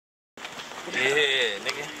Yeah,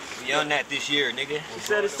 nigga. We on that this year, nigga.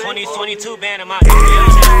 2022 Bandamont.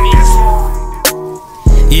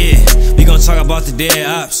 Yeah, we gon' talk about the dead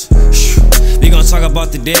ops. We gon' talk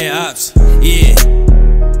about the dead ops. Yeah.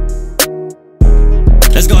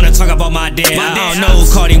 Let's go and talk about my dad. I don't know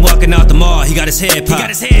who caught him walking out the mall. He got his head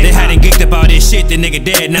popped. They had him geeked about this shit. The nigga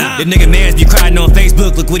dead now. The nigga mans be crying on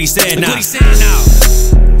Facebook. Look what he said now.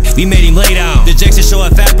 We made him lay down. The Jackson show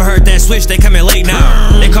up fast, but heard that switch. They coming late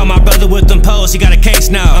now. They call my brother with them poles. He got a case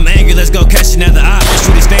now. I'm angry. Let's go catch another op and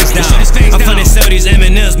shoot his face down. I'm finna sell these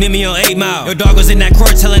M&Ms. Meet me on 8 Mile. Your dog was in that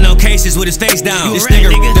court telling no cases with his face down. This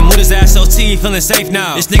nigga then with his ass OT. Feeling safe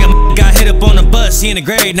now. This nigga got hit up on the bus. He in the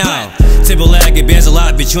grade now. Timberlag, it bands a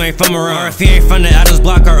lot, bitch, you ain't from around. Or if he ain't from the Adams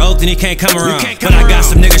Block or Oak, then he can't come around. But I got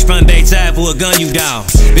some niggas from Bates Ave who will gun you down.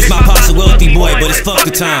 Bitch, my pops a wealthy boy, but it's fuck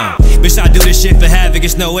the time. Bitch, I do this shit for havoc,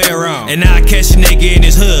 it's nowhere around. And now I catch a nigga in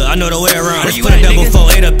his hood, I know the way around. Let's put a double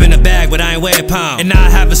 4-8 up in the bag, but I ain't weigh a pound. And now I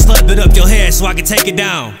have a slut bit up your head so I can take it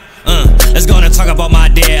down. Let's go and talk about my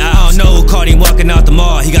dad. I don't know who caught him walking out the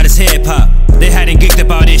mall. He got his head popped. They had him geeked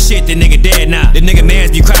about this shit. The nigga dead now. The nigga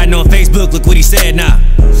mans be crying on Facebook. Look what he said now.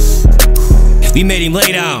 We made him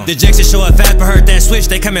lay down. The Jackson show up fast, but heard that switch.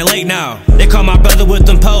 They coming late now. They call my brother with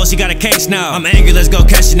them poles. He got a case now. I'm angry. Let's go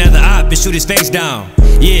catch another op and shoot his face down.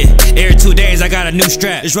 Yeah, every 2 days I got a new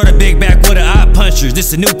strap. Just rode a big back with a op punchers.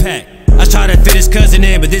 This a new pack. I try to fit his cousin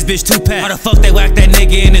in, but this bitch 2-pack. How the fuck they whacked that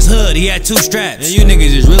nigga in his hood? He had 2 straps. And you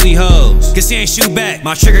niggas is really hoes, cause he ain't shoot back.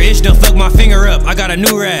 My trigger itch done fuck my finger up. I got a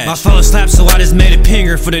new rag. My phone slapped, so I just made a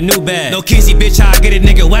pinger for the new bag. No kizzy bitch, I get a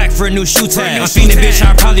nigga whack for a new shoe tag. I'm fiending bitch,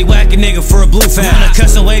 I probably whack a nigga for a blue fag. Wanna cut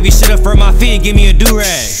some wavy shit up for my feet and give me a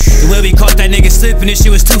do-rag. The way we caught that nigga slipping, this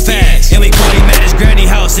shit was too fast. And we caught him at his granny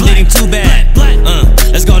house and did him too bad.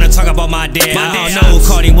 Let's go and talk about my dad. I don't know who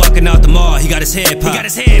caught him walking out the mall. He got his head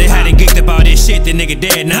popped. They had him geeked about this shit. The nigga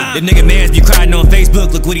dead now. The nigga mans be crying on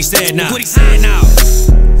Facebook. Look what he said now.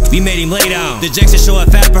 We made him lay down. The Jackson show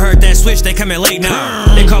up fast, but heard that switch. They coming late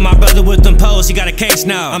now. They call my brother with them poles. He got a case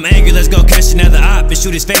now. I'm angry. Let's go catch another op and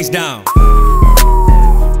shoot his face down.